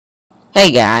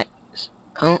Hey guys.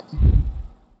 Oh.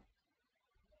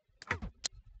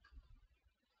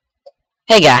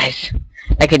 Hey guys.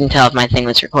 I couldn't tell if my thing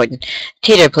was recording.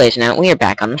 Teeter plays now. We are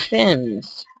back on The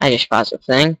Sims. I just paused the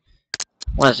thing.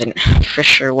 Wasn't for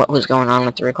sure what was going on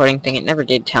with the recording thing. It never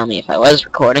did tell me if I was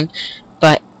recording.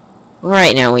 But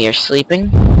right now we are sleeping.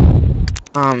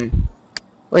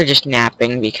 We're just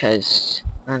napping because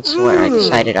that's what I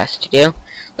decided us to do.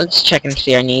 Let's check and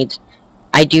see our needs.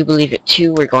 I do believe at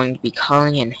 2 we're going to be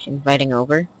calling and inviting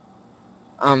over.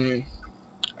 I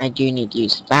do need to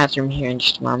use the bathroom here in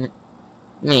just a moment.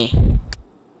 Let me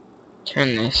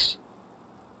turn this.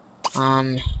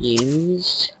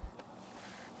 Use.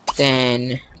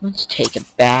 Then, let's take a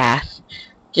bath.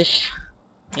 Just,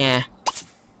 yeah.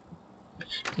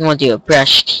 Then we'll do a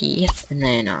brush teeth, and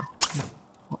then, oh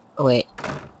wait.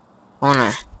 I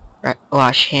wanna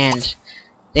wash hands.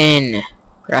 Then,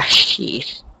 brush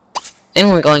teeth. Then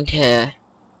we're going to,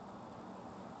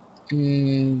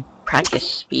 practice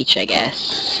speech, I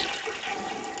guess.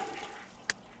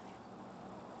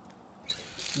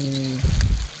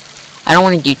 I don't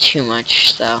want to do too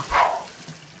much, so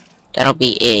that'll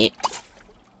be it.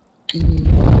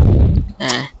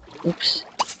 Oops.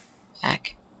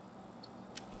 Back.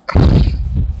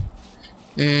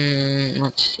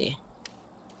 Let's see.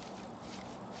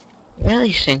 I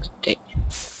really think that...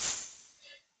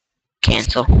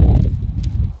 Cancel.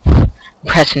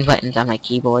 Pressing buttons on my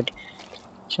keyboard.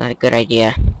 It's not a good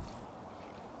idea.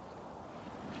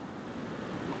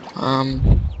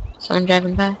 Someone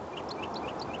driving by?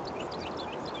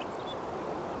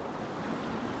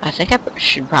 I think I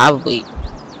should probably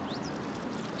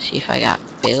see if I got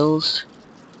bills.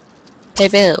 Hey,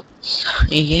 bills.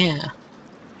 Yeah.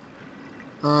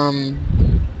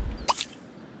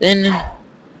 Then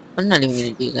I'm not even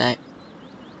gonna do that.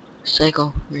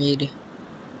 Cycle, read.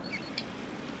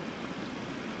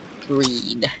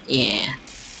 Yeah.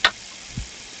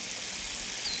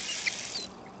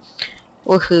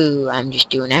 Woohoo, I'm just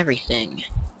doing everything.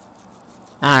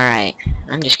 Alright,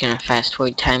 I'm just gonna fast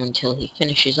forward time until he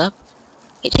finishes up.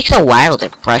 It takes a while to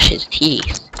brush his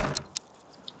teeth.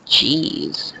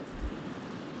 Jeez.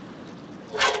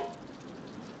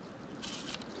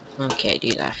 Okay,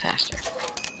 do that faster.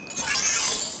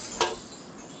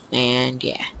 And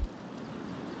yeah.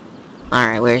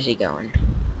 Alright, where's he going?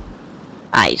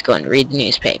 Ah, he's going to read the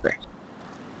newspaper.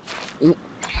 Oop.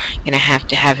 Gonna have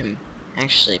to have him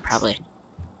actually probably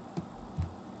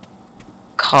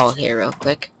call here real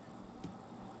quick.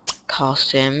 Call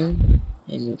Sim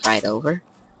and invite over.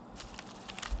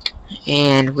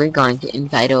 And we're going to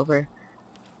invite over.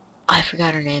 I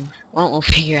forgot her name. Well, we'll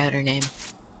figure out her name.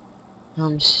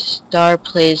 Star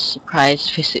plays surprise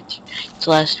visit. It's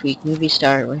last week. Movie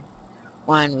star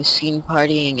Juan was seen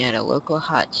partying at a local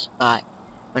hot spot.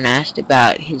 When asked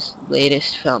about his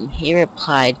latest film, he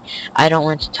replied, "I don't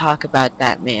want to talk about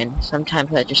that, man.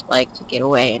 Sometimes I just like to get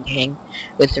away and hang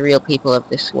with the real people of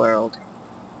this world."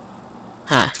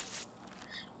 Huh.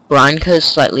 Bronco's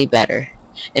slightly better.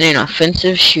 In an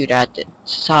offensive shootout that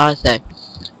saw the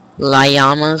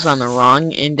Llamas on the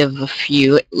wrong end of a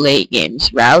few late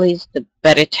games, rallies the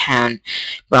better town.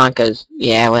 Broncos,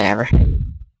 yeah, whatever.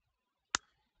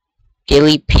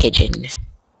 Gilly Pigeon.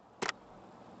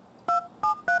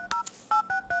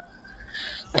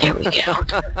 There we go.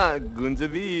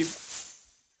 Gunzaviv.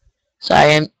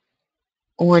 Sorry,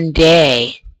 one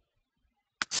day.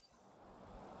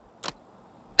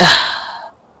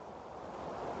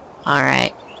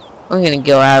 Alright. We're gonna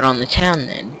go out on the town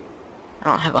then. I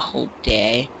don't have a whole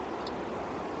day.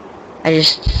 I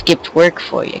just skipped work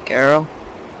for you, girl.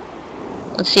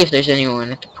 Let's see if there's anyone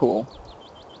at the pool.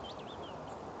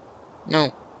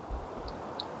 No.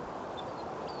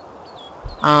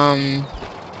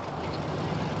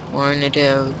 Wanna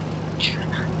do...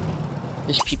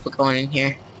 There's people going in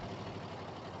here.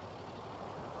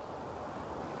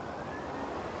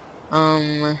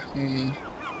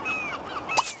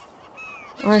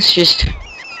 Let's just...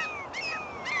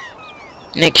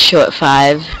 Next show at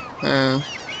 5. I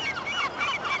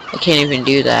can't even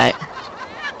do that.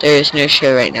 There is no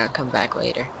show right now. Come back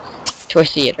later. Tour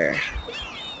theater.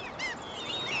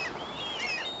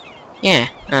 Yeah,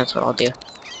 that's what I'll do.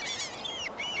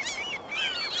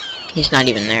 He's not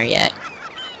even there yet.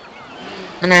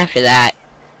 And after that...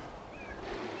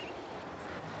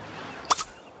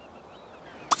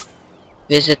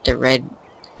 Visit the red...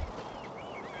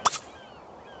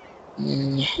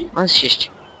 let's just...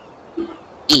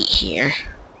 eat here.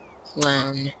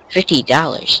 Loan $50,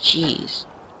 jeez.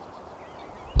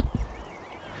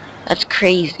 That's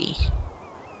crazy.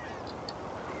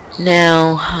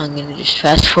 Now, I'm gonna just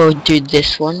fast forward through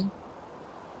this one.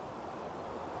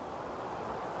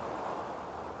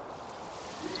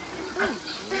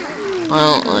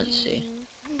 Well, let's see.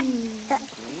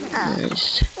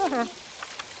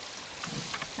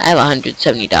 I have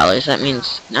 $170. That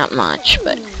means not much,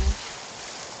 but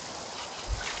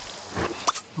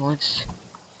what's?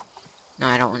 No,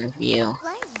 I don't want to view.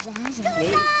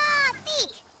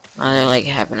 Oh, they're like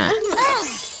having a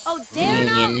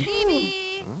reunion.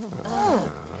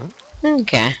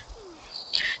 Okay.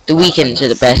 The weekends are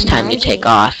the best time to take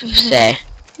off, say.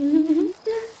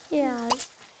 Yeah.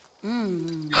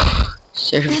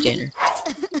 Serve dinner.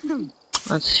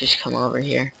 Let's just come over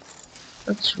here.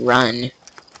 Let's run.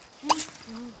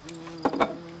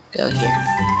 Go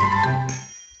here.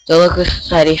 The local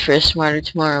Society for a Smarter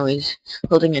Tomorrow is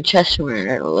holding a chess tournament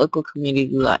at a local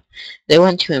community lot. They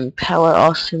want to empower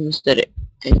all Sims that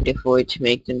and avoid to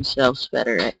make themselves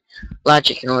better at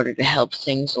logic in order to help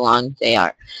things along. They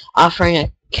are offering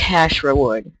a cash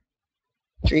reward.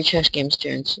 3 chess games to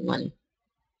earn some money.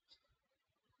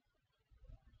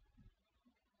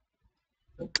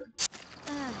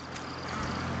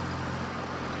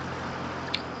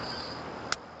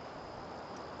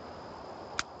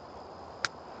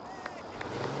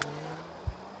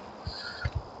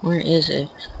 Where is it?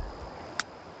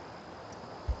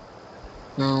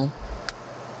 No.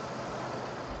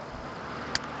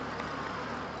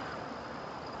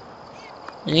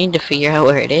 I need to figure out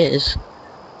where it is.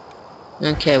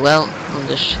 Okay, well, I'll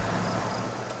just...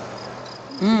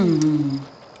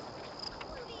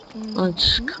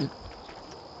 Let's come...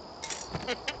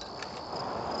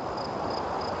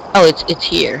 Oh, it's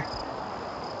here.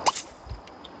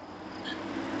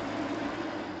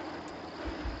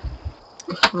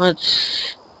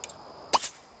 Let's...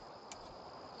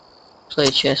 play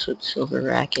chess with Silver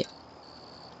Racket.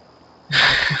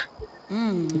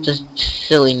 It's a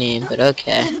silly name, but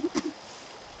okay.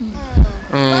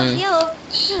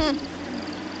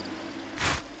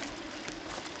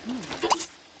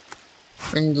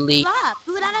 Friendly.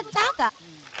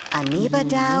 Aniba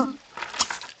Dow,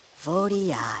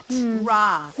 Vodiat.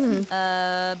 Ra.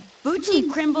 Bucci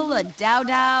Crimble a Dow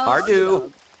Dow.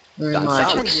 Ardu.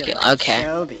 Logic skill. Okay.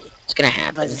 It's gonna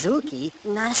happen. Bazuki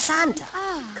Nasanta.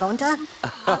 Konta.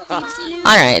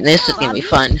 Alright, this is gonna be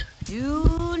fun.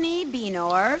 Duni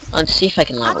Binor. Let's see if I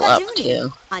can level up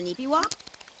too. Anipiwa.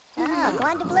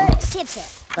 Gwanda Blur, Sipsip.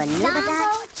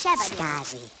 Banibadat,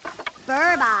 Skazi.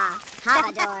 Burba,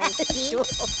 Habador.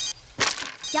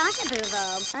 Joshua Buvo,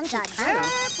 I'm Judge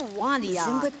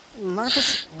Wandia.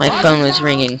 My phone was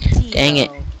ringing. Dang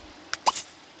it.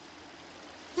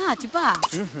 Ah, Tuba.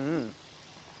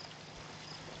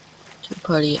 To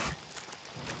party.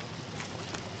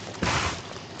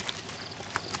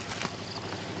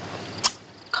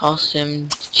 Call Sim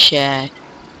to chat.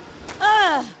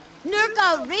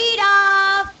 Nurko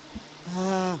Rita.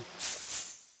 I'm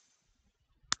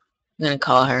gonna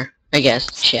call her. I guess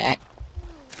chat.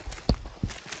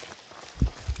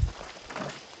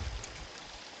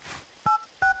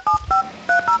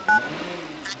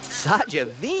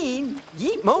 Sajaveen,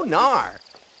 Yeet Monar.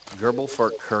 Gerbil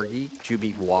for Kurgi,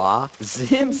 Chubiwa,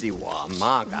 Zimziwa,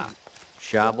 Maga.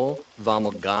 Shabel,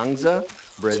 Vamagangza,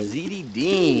 Brazidi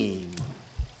Dean.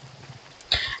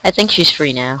 I think she's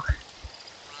free now.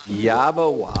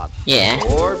 Yabawab. Yeah.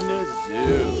 Orbna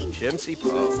Zoo, Chimsy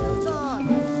Po.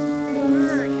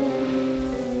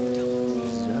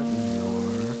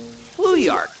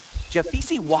 Fluyark,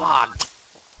 Jafisi Wog.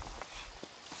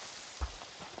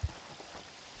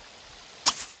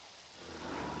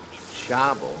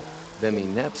 Shabel,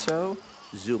 Veminepso,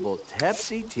 Zubel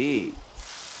Tepsi T.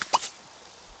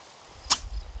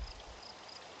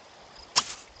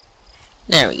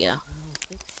 There we go.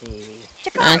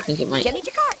 I think it might...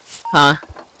 Huh?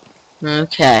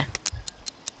 Okay.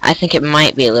 I think it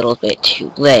might be a little bit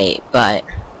too late, but...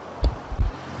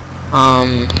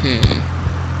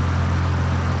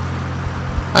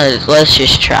 Let's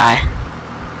just try.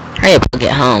 Hurry up and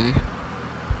get home.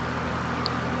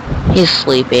 He's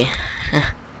sleepy.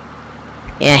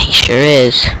 Yeah, he sure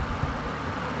is.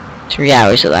 3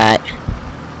 hours of that.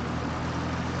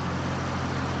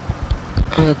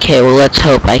 Okay, well let's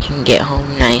hope I can get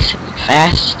home nice and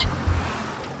fast.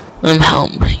 I'm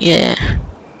home, yeah.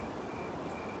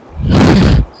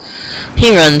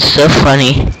 He runs so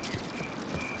funny.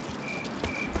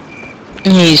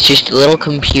 He's just a little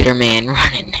computer man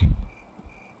running.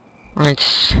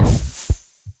 Let's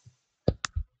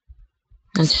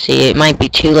see, it might be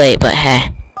too late, but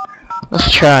hey. Let's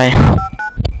try.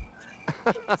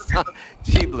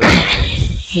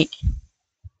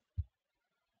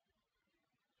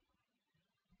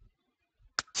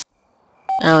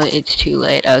 Oh, it's too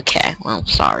late. Okay, well,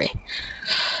 sorry.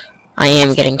 I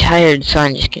am getting tired, so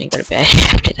I'm just gonna go to bed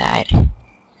after that.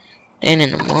 Then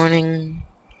in the morning,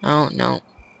 oh no,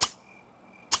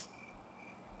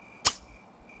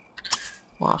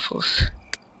 waffles.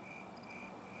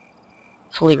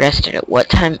 Fully rested at what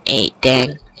time? 8.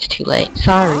 Dang, it's too late.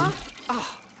 Sorry.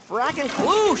 Oh, frackin'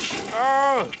 whoosh!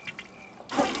 Ah,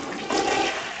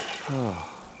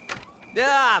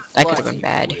 That could have been fuzzy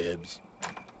bad. quibs.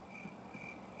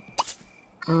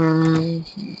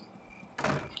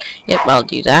 Yep, I'll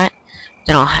do that.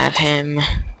 Then I'll have him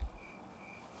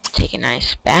take a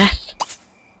nice bath.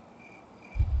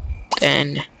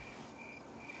 Then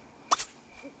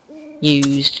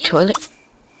use the toilet.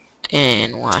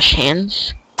 And wash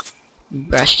hands.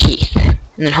 Brush teeth. And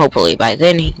then hopefully by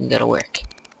then he can go to work.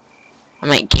 I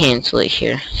might cancel it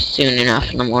here soon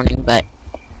enough in the morning, but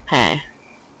hey.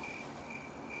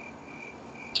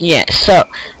 Yeah, so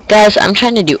guys, I'm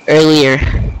trying to do earlier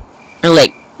or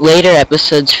like later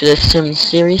episodes for this Sims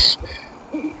series.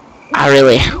 I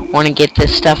really want to get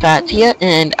this stuff out to you,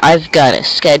 and I've got a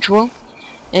schedule.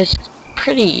 It's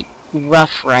pretty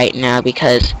rough right now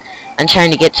because I'm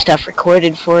trying to get stuff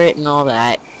recorded for it and all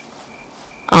that.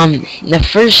 The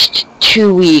first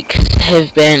 2 weeks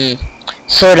have been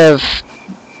sort of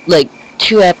like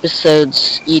 2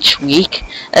 episodes each week.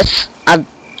 I'm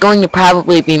going to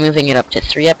probably be moving it up to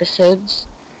 3 episodes.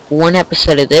 1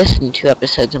 episode of this and 2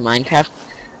 episodes of Minecraft.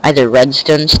 Either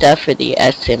Redstone stuff or the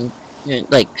SM,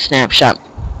 like, snapshot.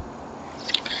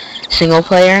 Single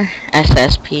player,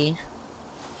 SSP.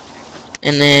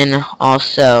 And then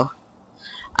also,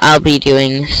 I'll be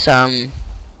doing some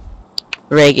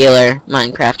regular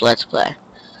Minecraft Let's Play.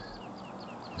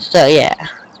 So yeah,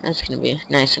 that's gonna be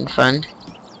nice and fun.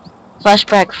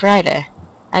 Flashback Friday.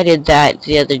 I did that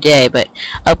the other day, but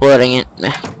uploading it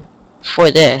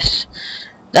for this,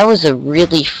 that was a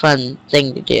really fun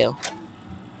thing to do.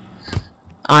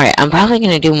 Alright, I'm probably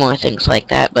gonna do more things like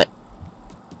that, but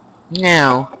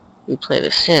now we play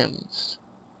The Sims.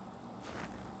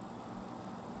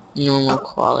 Normal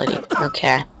quality.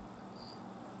 Okay.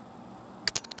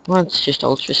 Let's just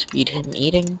ultra speed him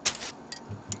eating.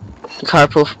 The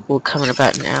carpool will come in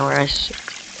about an hour. I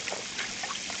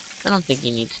don't think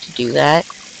he needs to do that.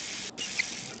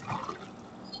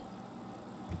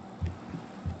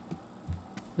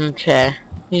 Okay.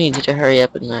 He needs to hurry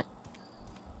up in that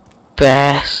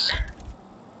bath.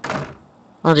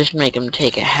 I'll just make him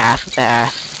take a half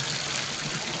bath.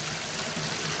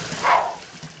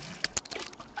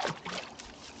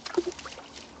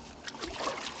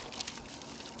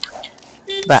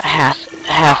 About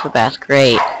half a bath.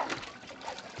 Great.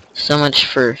 So much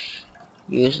for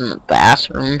using the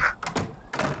bathroom.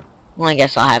 Well, I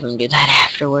guess I'll have him do that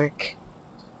after work.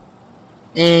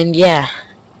 And yeah,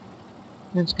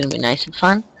 that's gonna be nice and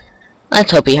fun.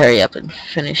 Let's hope he hurry up and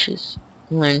finishes.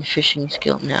 Learn fishing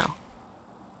skill now.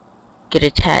 Get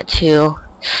a tattoo.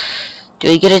 Do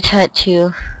we get a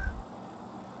tattoo?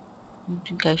 I don't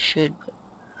think I should, but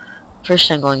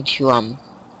first I'm going to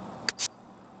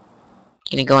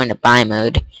gonna go into buy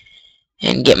mode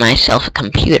and get myself a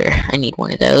computer. I need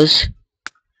one of those.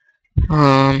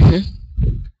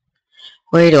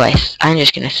 Where do I'm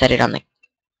just gonna set it on the,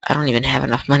 I don't even have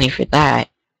enough money for that.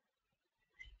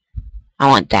 I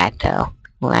want that though.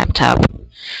 Laptop.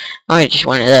 Or just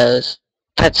one of those.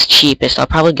 That's cheapest. I'll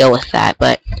probably go with that,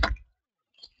 but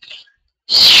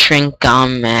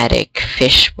Shrinkomatic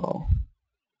fishbowl.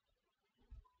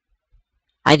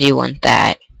 I do want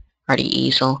that. Already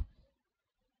easel.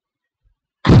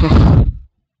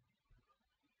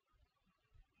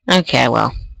 Okay,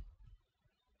 well.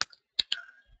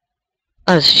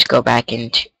 Let's just go back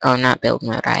into, oh, not build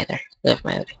mode either. Live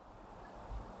mode.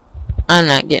 I'm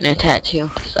not getting a tattoo.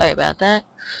 Sorry about that.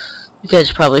 You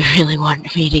guys probably really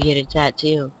wanted me to get a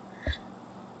tattoo.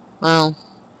 Well,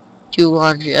 do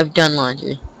laundry. I've done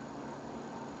laundry.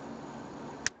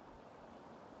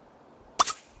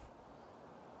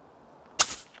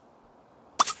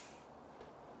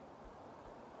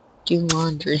 Do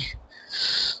laundry.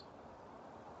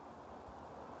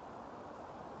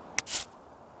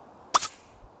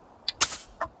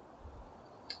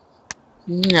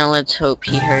 Now let's hope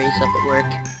he hurries up at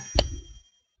work.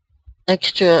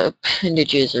 Extra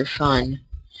appendages are fun.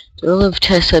 The role of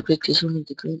test subject is one of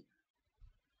the great.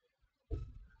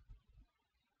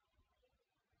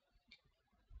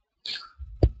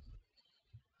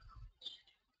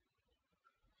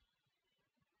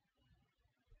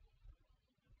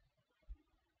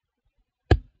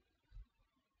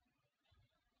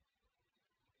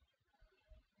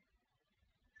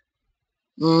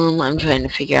 I'm trying to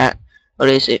figure out, what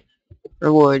is it?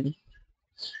 Reward.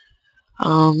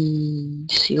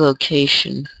 See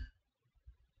location.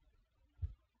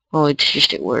 Oh, it's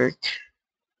just at work.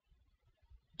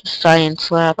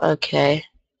 Science lab, okay.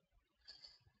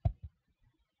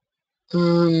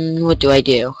 What do I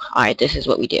do? Alright, this is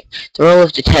what we do. The role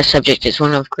of the test subject is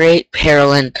one of great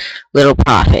peril and little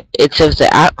profit. It's of the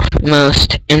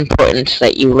utmost importance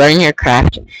that you learn your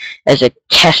craft as a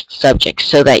test subject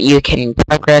so that you can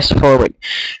progress forward.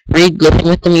 Read Living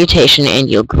with the Mutation and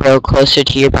you'll grow closer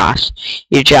to your boss.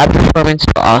 Your job performance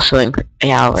will also increase.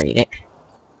 Yeah, I'll read it.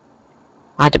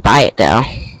 I'll have to buy it though.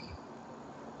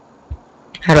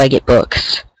 How do I get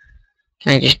books?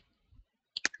 Can I just...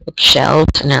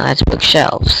 bookshelves? No, that's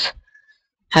bookshelves.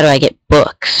 How do I get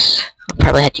books? I'll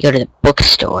probably have to go to the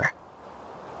bookstore.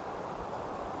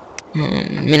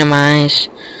 Minimize.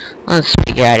 Let's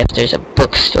figure out if there's a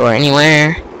bookstore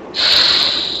anywhere.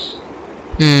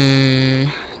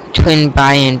 Twin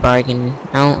buy-in bargain.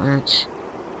 No,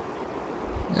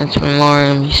 that's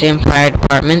Memorial Museum Fire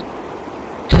Department.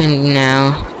 Twin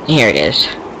now. Here it is.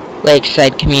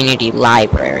 Lakeside Community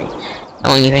Library. I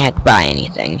don't even have to buy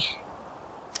anything.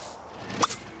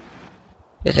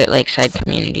 Visit Lakeside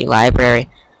Community Library.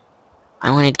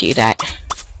 I want to do that.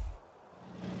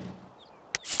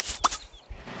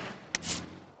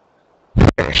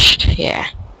 First, yeah.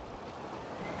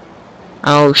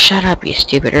 Oh, shut up, you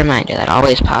stupid reminder. That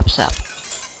always pops up.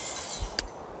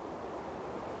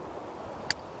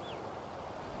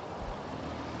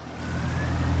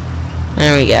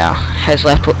 There we go. Has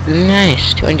left...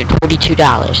 Nice. $242.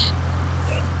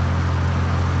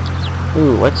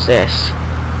 Ooh, what's this?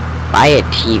 Buy a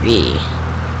TV.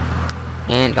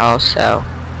 And also...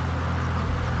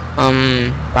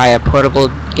 buy a portable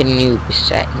GNU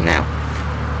set. No.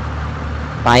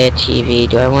 Buy a TV.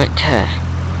 Do I want to...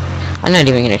 I'm not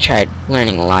even going to try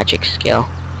learning a logic skill.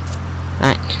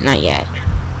 Not yet.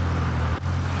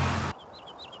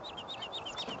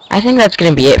 I think that's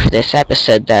going to be it for this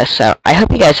episode, though, so I hope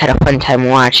you guys had a fun time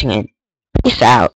watching it. Peace out.